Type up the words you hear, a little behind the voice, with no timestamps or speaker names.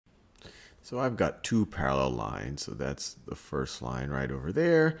So I've got two parallel lines. So that's the first line right over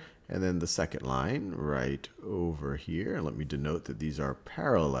there, and then the second line right over here. And let me denote that these are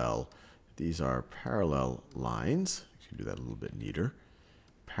parallel. These are parallel lines. I should do that a little bit neater.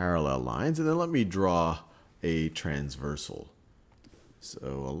 Parallel lines. And then let me draw a transversal. So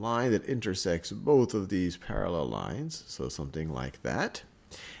a line that intersects both of these parallel lines. So something like that.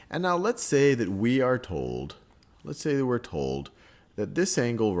 And now let's say that we are told, we're told that this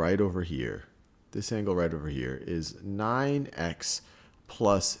angle right over here, is 9x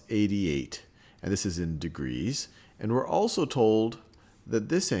plus 88. And this is in degrees. And we're also told that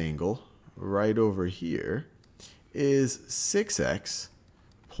this angle right over here is 6x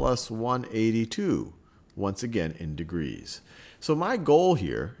plus 182, once again in degrees. So my goal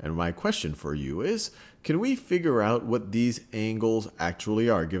here, and my question for you is, can we figure out what these angles actually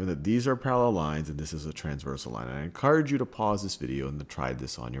are, given that these are parallel lines and this is a transversal line? And I encourage you to pause this video and to try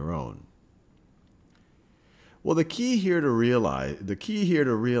this on your own. Well, the key here to realize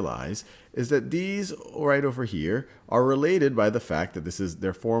is that these right over here are related by the fact that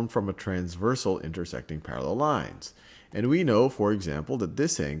they're formed from a transversal intersecting parallel lines. And we know, for example, that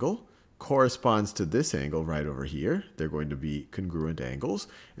this angle corresponds to this angle right over here. They're going to be congruent angles.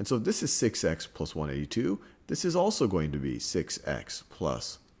 And so if this is 6x plus 182, this is also going to be 6x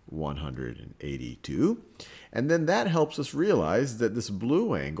plus 182. And then that helps us realize that this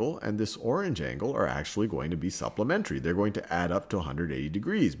blue angle and this orange angle are actually going to be supplementary. They're going to add up to 180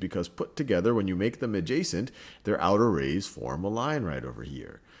 degrees because put together, when you make them adjacent, their outer rays form a line right over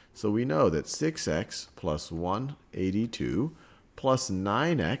here. So we know that 6x plus 182 plus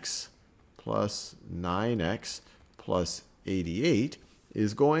 9x plus 88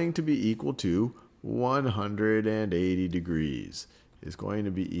 is going to be equal to 180 degrees. Is going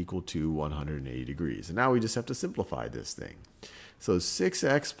to be equal to 180 degrees. And now we just have to simplify this thing. So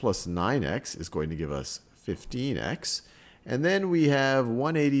 6x plus 9x is going to give us 15x. And then we have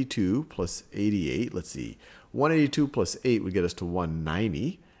 182 plus 88. Let's see. 182 plus 8 would get us to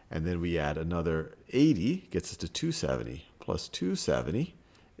 190. And then we add another 80, gets us to 270. Plus 270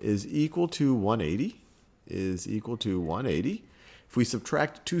 is equal to 180. If we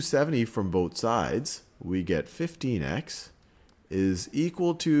subtract 270 from both sides, we get 15x is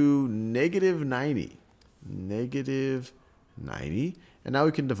equal to negative 90. Negative 90. And now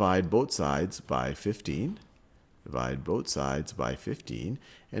we can divide both sides by 15.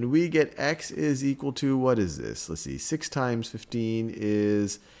 And we get x is equal to, what is this? Let's see, 6 times 15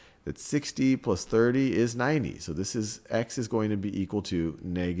 is, that's 60 plus 30 is 90. So this is, x is going to be equal to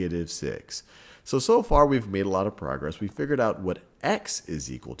negative 6. So far we've made a lot of progress. We figured out what x is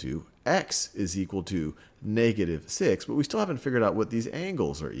equal to. X is equal to negative 6, but we still haven't figured out what these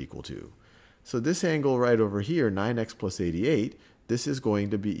angles are equal to. So this angle right over here, 9x plus 88, this is going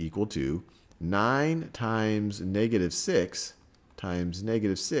to be equal to 9 times negative 6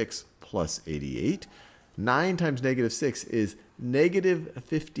 plus 88. 9 times negative 6 is negative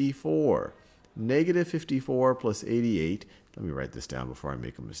 54. Negative 54 plus 88. Let me write this down before I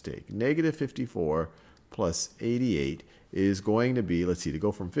make a mistake. Negative 54 plus 88 is going to be, let's see, to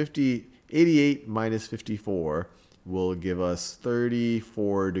go from 88 minus 54 will give us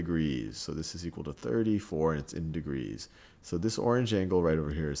 34 degrees. So this is equal to 34, and it's in degrees. So this orange angle right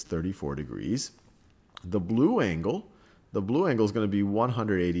over here is 34 degrees. The blue angle is going to be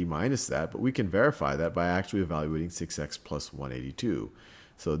 180 minus that, but we can verify that by actually evaluating 6x plus 182.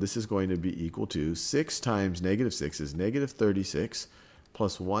 So this is going to be equal to 6 times negative 6 is negative 36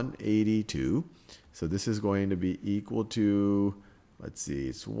 plus 182. So this is going to be equal to, let's see,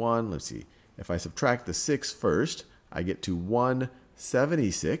 it's 1. Let's see. If I subtract the 6 first, I get to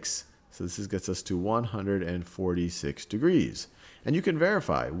 176. So this gets us to 146 degrees. And you can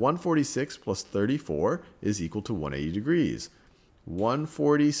verify 146 plus 34 is equal to 180 degrees.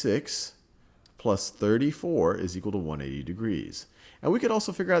 146 plus 34 is equal to 180 degrees. And we could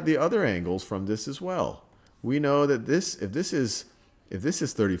also figure out the other angles from this as well. We know that if this is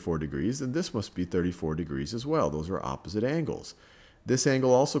 34 degrees, then this must be 34 degrees as well. Those are opposite angles. This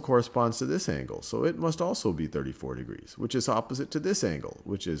angle also corresponds to this angle, so it must also be 34 degrees, which is opposite to this angle,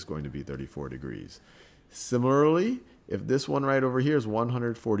 which is going to be 34 degrees. Similarly, if this one right over here is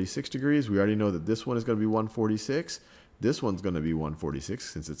 146 degrees, we already know that this one is going to be 146. This one's going to be 146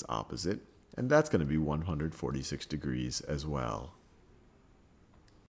 since it's opposite, and that's going to be 146 degrees as well.